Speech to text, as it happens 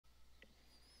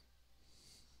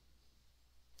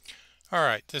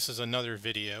Alright, this is another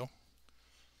video,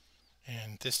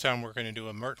 and this time we're going to do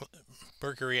a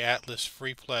Mercury Atlas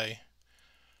free play,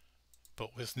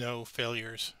 but with no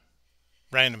failures,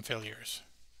 random failures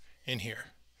in here.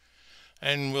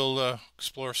 And we'll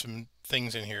explore some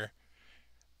things in here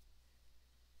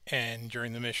and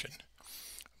during the mission.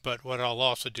 But what I'll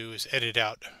also do is edit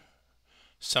out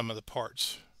some of the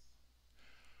parts.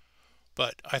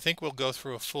 But I think we'll go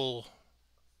through a full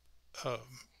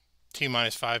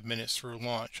T-minus 5 minutes through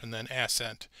launch and then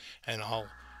ascent, and I'll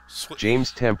switch.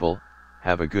 James Temple,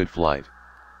 have a good flight.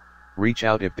 Reach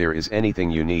out if there is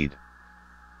anything you need.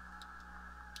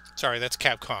 Sorry, that's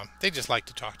Capcom. They just like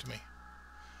to talk to me.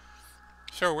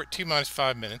 So we're at T-minus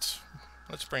 5 minutes.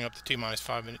 Let's bring up the T-minus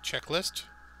 5 minute checklist.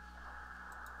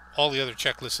 All the other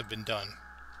checklists have been done.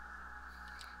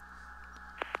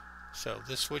 So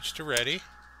this switch to ready.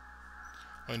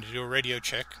 I'm going to do a radio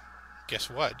check. Guess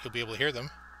what? You'll be able to hear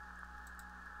them.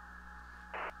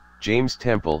 James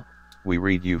Temple, we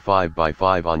read you 5 by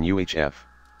 5 on UHF.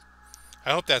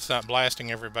 I hope that's not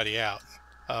blasting everybody out.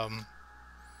 I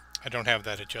don't have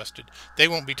that adjusted. They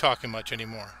won't be talking much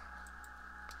anymore.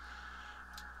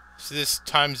 So this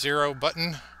time 0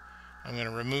 button, I'm going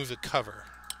to remove the cover.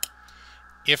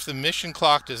 If the mission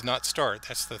clock does not start,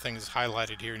 that's the thing that's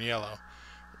highlighted here in yellow,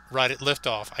 right at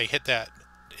liftoff, I hit that.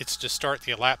 It's to start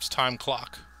the elapsed time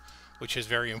clock, which is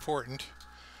very important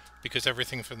because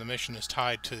everything from the mission is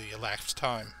tied to the elapsed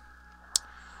time.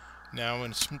 Now I'm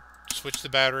going to switch the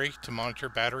battery to monitor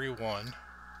battery 1,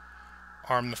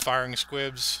 arm the firing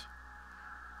squibs,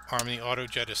 arm the auto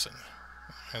jettison.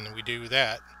 And we do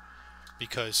that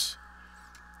because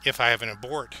if I have an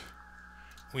abort,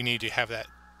 we need to have that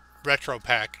retro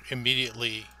pack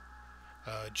immediately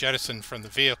jettisoned from the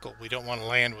vehicle. We don't want to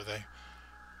land with a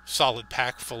solid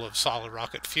pack full of solid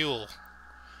rocket fuel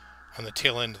on the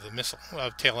tail end of the missile,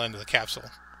 tail end of the capsule.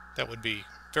 That would be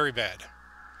very bad.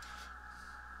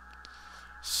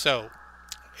 So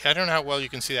I don't know how well you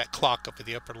can see that clock up at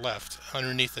the upper left.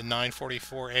 Underneath the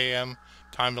 9:44 a.m.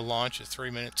 time to launch is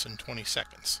 3 minutes and 20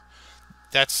 seconds.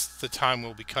 That's the time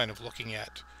we'll be kind of looking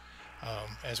at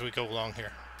as we go along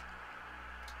here.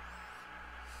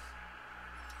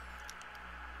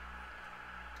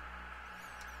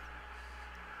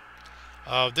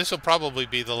 This will probably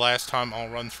be the last time I'll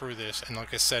run through this, and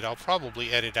like I said, I'll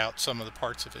probably edit out some of the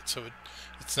parts of it so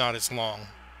it's not as long.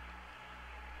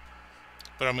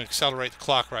 But I'm going to accelerate the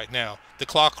clock right now. The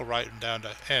clock will write down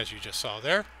to, as you just saw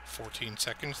there, 14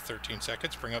 seconds, 13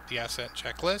 seconds. Bring up the ascent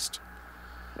checklist.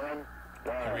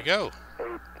 Here we go.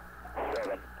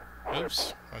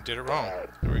 Oops, I did it wrong.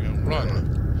 There we go. Run.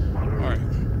 All right.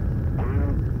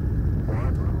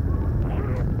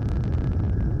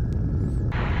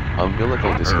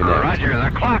 Umbilical disconnect. Roger,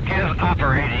 the clock is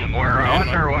operating. We're on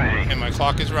our way. And my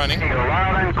clock is running.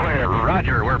 Loud and clear.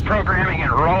 Roger, we're programming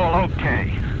and roll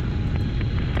okay.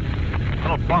 A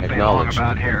little bumpy along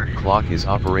about here. Clock is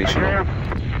operational.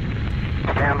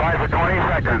 Stand by for 20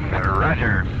 seconds.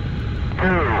 Roger. 2,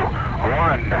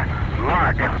 1,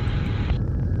 mark.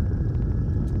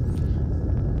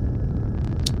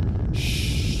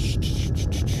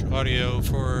 Audio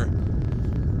for...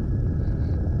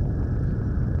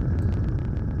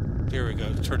 There we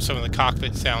go. Turn some of the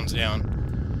cockpit sounds down.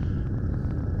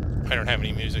 I don't have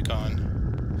any music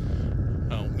on.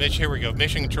 Oh, Mitch, here we go.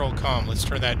 Mission control comm. Let's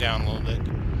turn that down a little bit.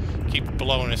 Keep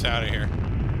blowing us out of here.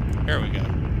 There we go.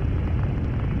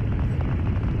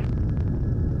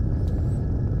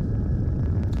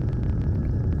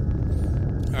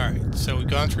 Alright, so we've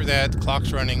gone through that. The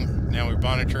clock's running. Now we're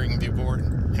monitoring the abort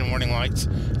and warning lights.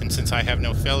 And since I have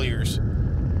no failures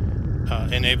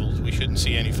enabled, we shouldn't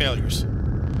see any failures.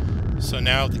 So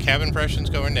now the cabin pressure's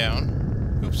going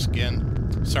down. Oops,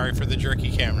 again. Sorry for the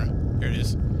jerky camera. There it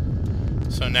is.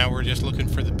 So now we're just looking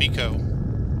for the BECO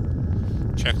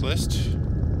checklist.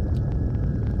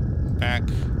 Back.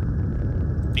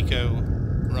 BECO.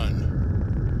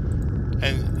 Run.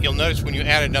 And you'll notice when you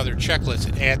add another checklist,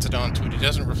 it adds it onto it. It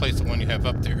doesn't replace the one you have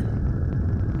up there.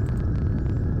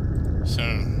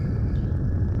 So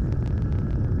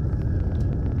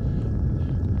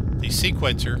the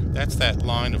sequencer, that's that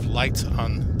line of lights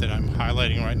on that I'm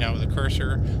highlighting right now with a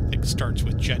cursor that starts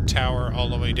with jet tower all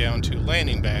the way down to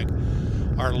landing bag,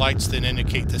 are lights that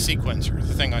indicate the sequencer,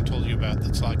 the thing I told you about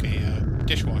that's like a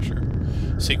dishwasher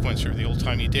sequencer, the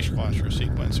old-timey dishwasher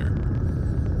sequencer.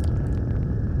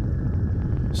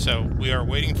 So we are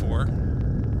waiting for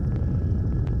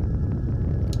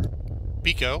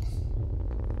BECO,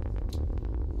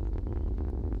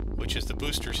 which is the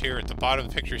boosters here at the bottom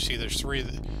of the picture. See, there's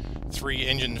three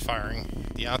engines firing.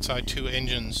 The outside 2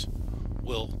 engines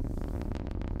will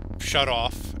shut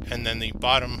off and then the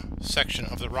bottom section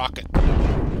of the rocket.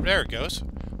 There it goes.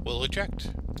 We'll eject.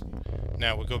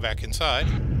 Now we'll go back inside.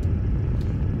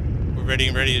 We're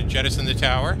ready to jettison the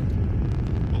tower.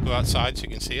 We'll go outside so you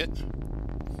can see it.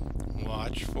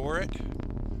 Watch for it.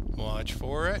 Watch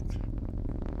for it.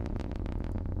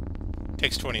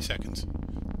 Takes 20 seconds.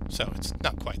 So it's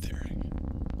not quite there.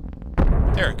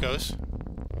 There it goes.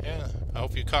 Yeah, I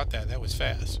hope you caught that. That was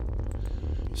fast.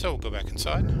 So we'll go back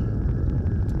inside.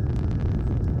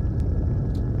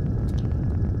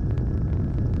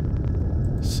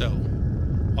 So,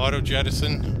 auto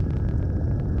jettison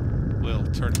will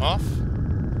turn off.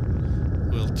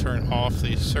 We'll turn off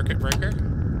the circuit breaker.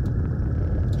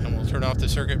 And we'll turn off the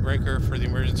circuit breaker for the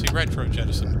emergency retro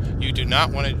jettison. You do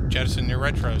not want to jettison your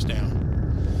retros down.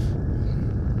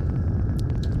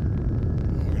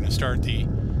 We're going to start the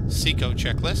SECO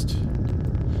checklist.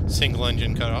 Single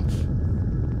engine cutoff.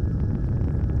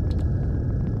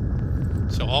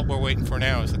 So all we're waiting for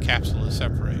now is the capsule to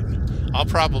separate. I'll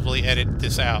probably edit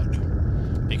this out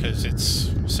because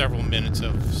it's several minutes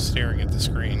of staring at the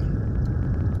screen.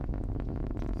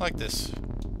 Like this.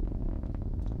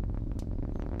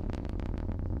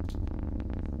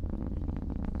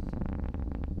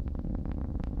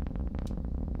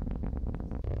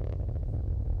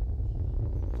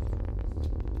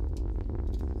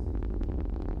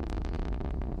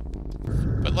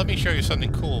 But let me show you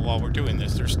something cool while we're doing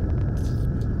this. There's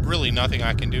really nothing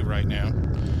I can do right now.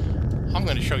 I'm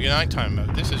going to show you nighttime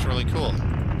mode. This is really cool.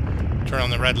 Turn on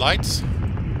the red lights.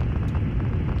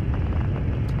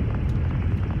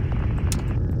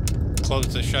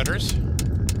 Close the shutters.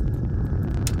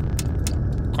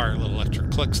 Require a little extra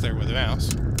clicks there with the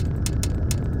mouse.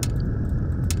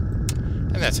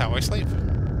 And that's how I sleep.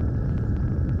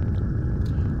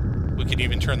 We could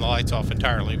even turn the lights off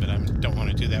entirely, but I don't want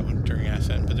to do that during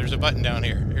ascent. But there's a button down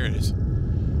here. Here it is.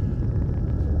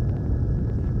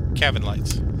 Cabin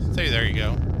lights. So there you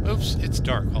go. Oops, it's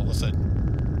dark all of a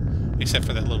sudden. Except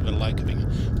for that little bit of light coming in.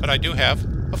 But I do have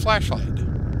a flashlight.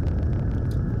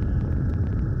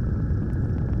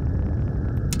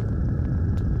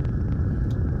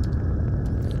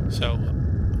 So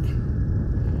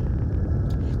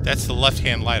that's the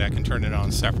left-hand light. I can turn it on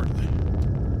separately.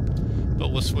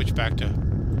 But we'll switch back to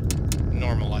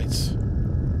normal lights.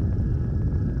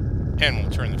 And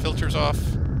we'll turn the filters off.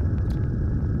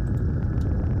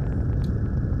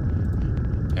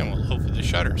 And we'll open the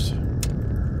shutters.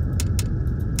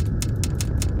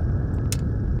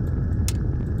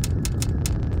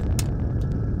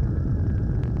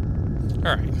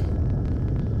 Alright.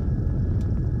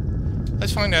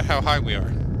 Let's find out how high we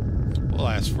are. We'll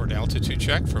ask for an altitude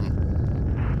check from...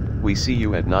 We see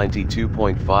you at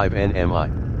 92.5 nmi.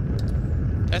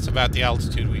 That's about the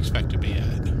altitude we expect to be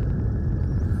at.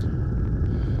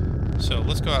 So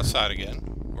let's go outside again.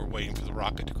 We're waiting for the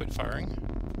rocket to quit firing.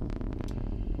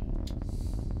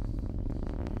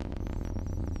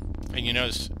 And you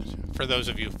notice, for those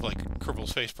of you who like Kerbal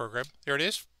Space Program, there it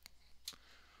is.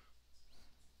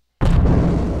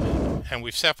 And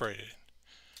we've separated.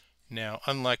 Now,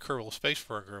 unlike Kerbal Space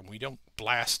Program, we don't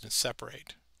blast and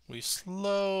separate. We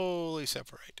slowly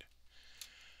separate.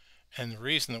 And the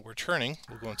reason that we're turning,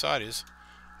 we'll go inside, is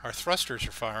our thrusters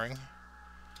are firing.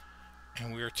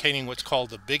 And we're attaining what's called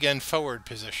the big end forward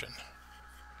position.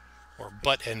 Or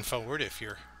butt end forward if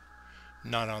you're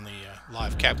not on the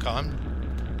live Capcom.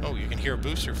 Oh, you can hear a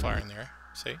booster firing there.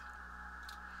 See?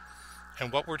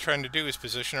 And what we're trying to do is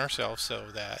position ourselves so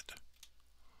that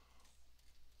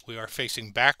we are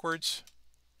facing backwards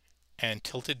and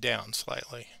tilted down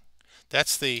slightly.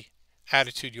 That's the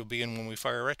attitude you'll be in when we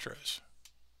fire retros.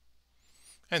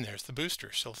 And there's the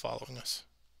booster still following us.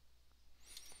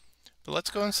 But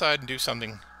let's go inside and do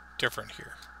something different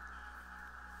here.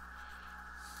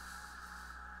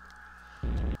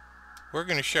 We're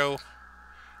going to show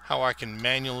how I can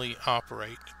manually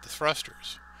operate the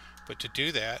thrusters. But to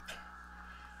do that,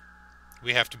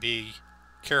 we have to be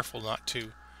careful not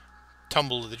to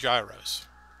tumble to the gyros.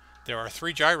 There are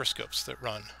 3 gyroscopes that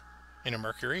run in a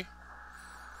Mercury,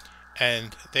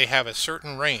 and they have a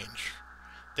certain range.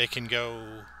 They can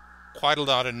go quite a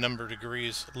lot of number of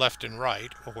degrees left and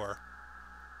right, or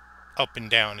up and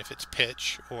down if it's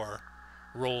pitch, or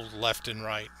rolled left and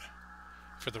right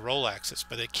for the roll axis,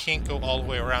 but they can't go all the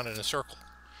way around in a circle.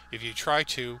 If you try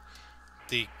to,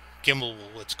 the gimbal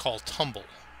will, it's called tumble.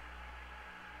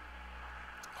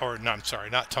 Or, no, I'm sorry,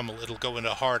 not tumble, it'll go into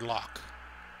hard lock.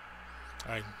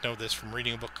 I know this from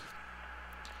reading a book.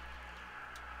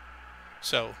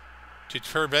 So, to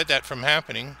prevent that from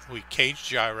happening, we cage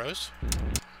gyros.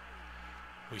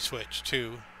 We switch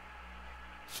to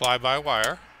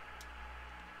fly-by-wire.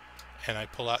 And I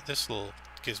pull out this little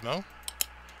gizmo,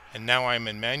 and now I'm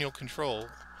in manual control,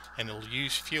 and it'll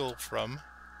use fuel from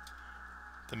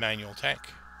the manual tank.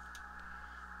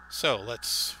 So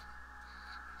let's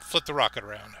flip the rocket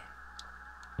around.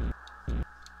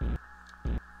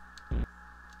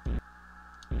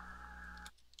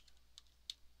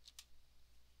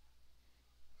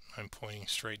 I'm pointing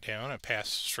straight down. I pass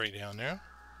straight down there.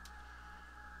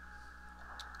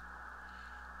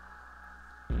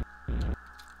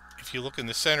 If you look in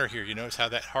the center here, you notice how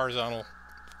that horizontal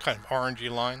kind of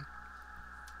orangey line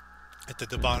at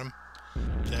the bottom?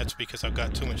 That's because I've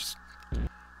got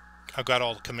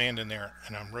all the command in there,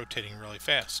 and I'm rotating really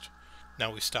fast.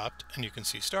 Now we stopped, and you can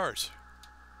see stars.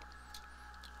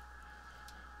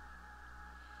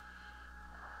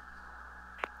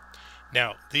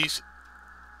 Now, these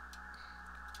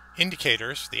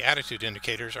indicators, the attitude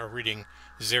indicators, are reading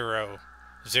 0,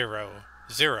 0,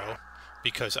 0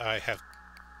 because I have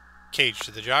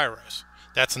caged the gyros.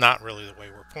 That's not really the way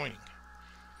we're pointing.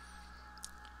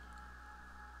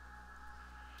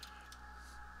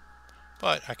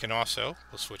 But I can also,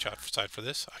 we'll switch outside for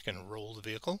this, I can roll the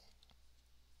vehicle.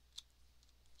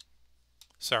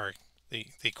 Sorry,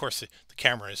 of course the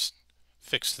camera is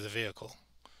fixed to the vehicle,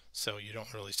 so you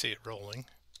don't really see it rolling.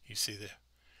 You see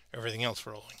everything else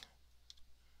rolling.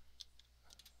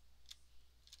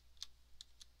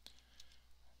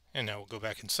 And now we'll go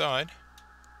back inside.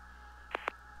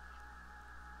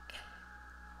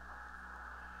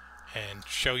 And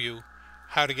show you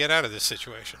how to get out of this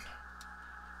situation.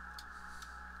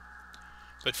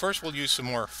 But first we'll use some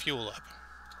more fuel up.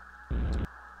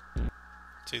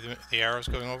 See the arrows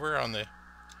going over on the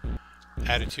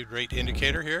attitude rate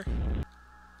indicator here?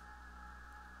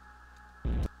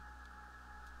 And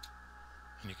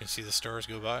you can see the stars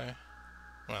go by.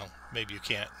 Well, maybe you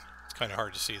can't. It's kind of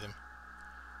hard to see them.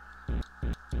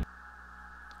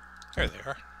 There they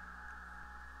are.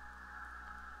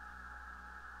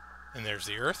 And there's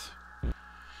the Earth.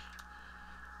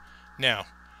 Now,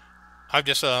 I've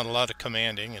just done a lot of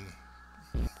commanding, and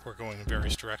we're going in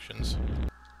various directions.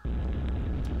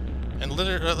 And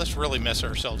let's really mess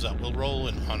ourselves up. We'll roll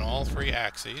on all three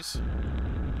axes.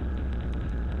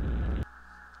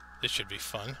 This should be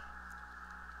fun.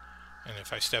 And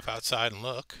if I step outside and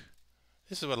look,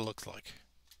 this is what it looks like.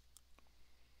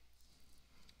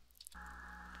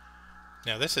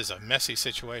 Now this is a messy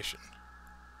situation.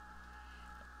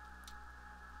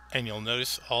 And you'll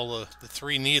notice all of the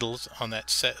three needles on that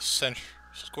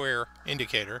square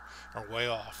indicator are way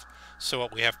off. So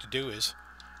what we have to do is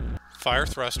fire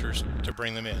thrusters to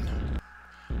bring them in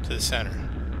to the center.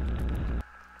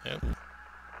 Yep.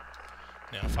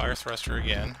 Now fire thruster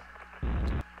again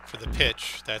for the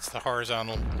pitch. That's the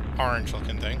horizontal orange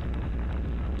looking thing.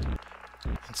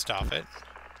 And stop it.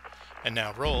 And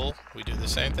now roll. We do the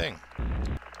same thing.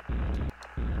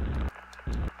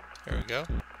 There we go.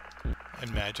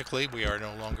 And magically, we are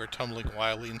no longer tumbling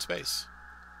wildly in space.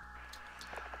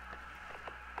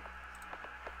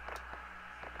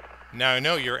 Now I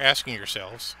know you're asking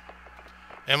yourselves,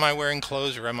 am I wearing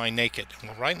clothes or am I naked?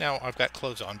 Well, right now I've got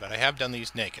clothes on, but I have done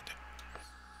these naked.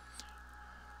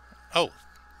 Oh,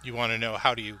 you want to know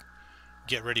how do you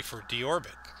get ready for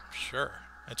deorbit? Sure,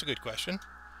 that's a good question.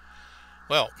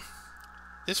 Well,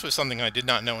 this was something I did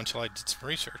not know until I did some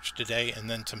research today and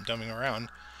then some dumbing around.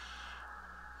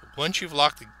 Once you've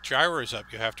locked the gyros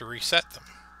up, you have to reset them.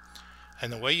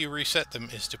 And the way you reset them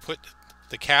is to put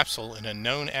the capsule in a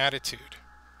known attitude.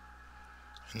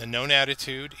 And the known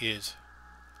attitude is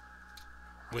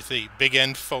with the big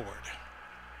end forward.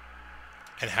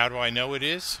 And how do I know it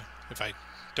is? If I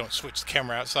don't switch the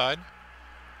camera outside,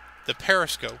 the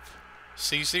periscope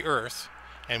sees the Earth,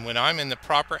 and when I'm in the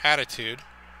proper attitude,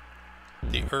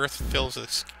 the Earth fills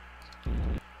the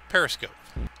periscope.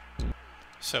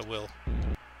 So we'll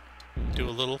do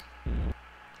a little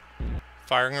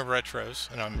firing of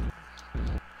retros, and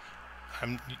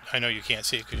I know you can't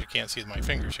see it because you can't see my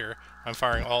fingers here. I'm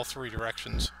firing all three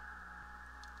directions.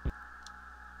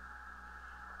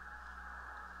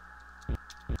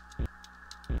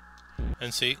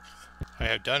 And see, I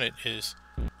have done it is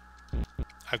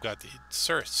I've got the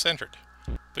centered,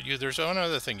 but there's one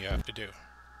other thing you have to do,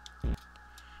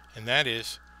 and that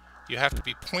is you have to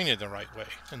be pointed the right way.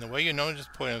 And the way you know it's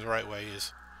pointed the right way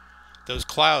is those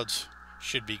clouds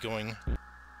should be going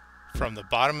from the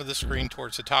bottom of the screen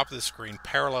towards the top of the screen,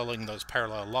 paralleling those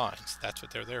parallel lines. That's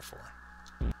what they're there for.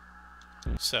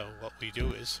 So what we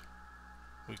do is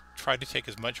we try to take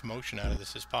as much motion out of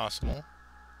this as possible,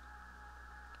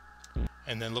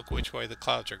 and then look which way the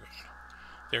clouds are going.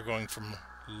 They're going from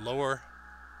lower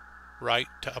right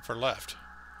to upper left.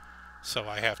 So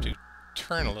I have to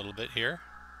turn a little bit here.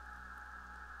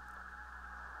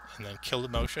 and then kill the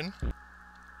motion.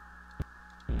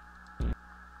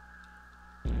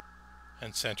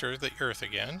 And center the Earth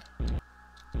again.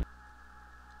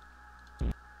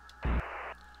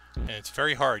 And it's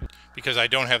very hard because I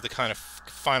don't have the kind of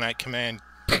finite command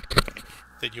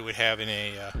that you would have in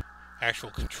a actual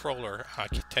controller. I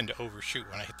tend to overshoot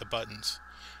when I hit the buttons.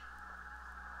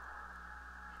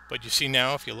 But you see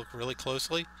now, if you look really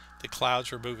closely, the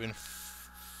clouds are moving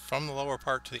from the lower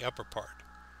part to the upper part.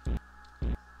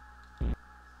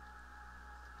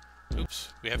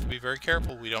 Oops, we have to be very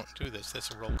careful we don't do this.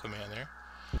 That's a roll command there.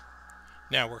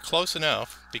 Now we're close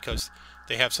enough because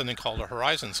they have something called a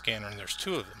horizon scanner, and there's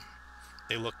two of them.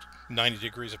 They look 90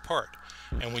 degrees apart.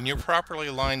 And when you're properly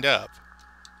lined up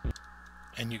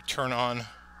and you turn on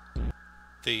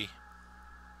the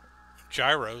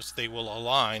gyros, they will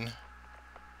align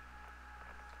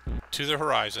to the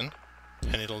horizon,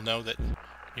 and it'll know that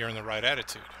you're in the right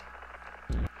attitude.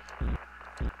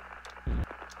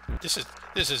 This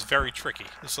is very tricky.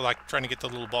 This is like trying to get the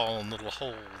little ball in the little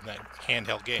hole in that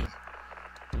handheld game.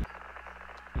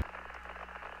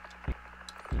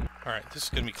 Alright, this is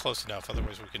going to be close enough,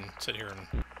 otherwise we can sit here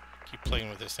and keep playing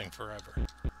with this thing forever.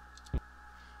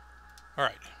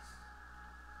 Alright,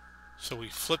 so we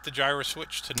flip the gyro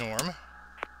switch to norm,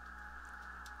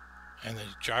 and the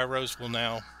gyros will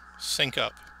now sync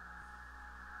up.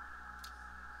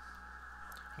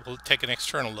 We'll take an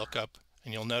external look up,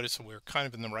 and you'll notice that we're kind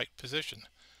of in the right position.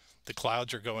 The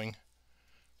clouds are going,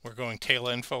 we're going tail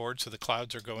end forward, so the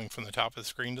clouds are going from the top of the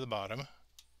screen to the bottom.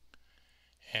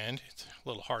 And it's a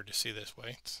little hard to see this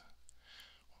way.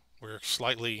 We're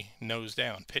slightly nose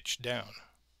down, pitched down.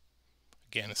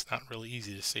 Again, it's not really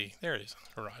easy to see. There it is on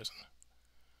the horizon.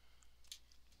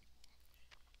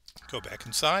 Go back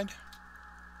inside.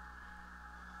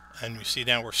 And you see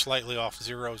now we're slightly off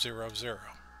 0, 0, 0.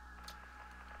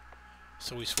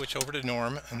 So we switch over to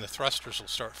norm, and the thrusters will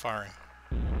start firing.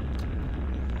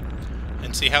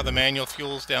 And see how the manual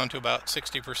fuel's down to about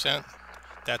 60%?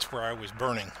 That's where I was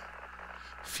burning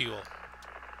fuel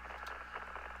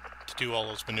to do all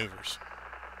those maneuvers.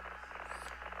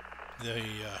 The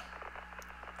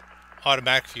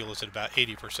automatic fuel is at about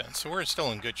 80%, so we're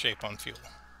still in good shape on fuel.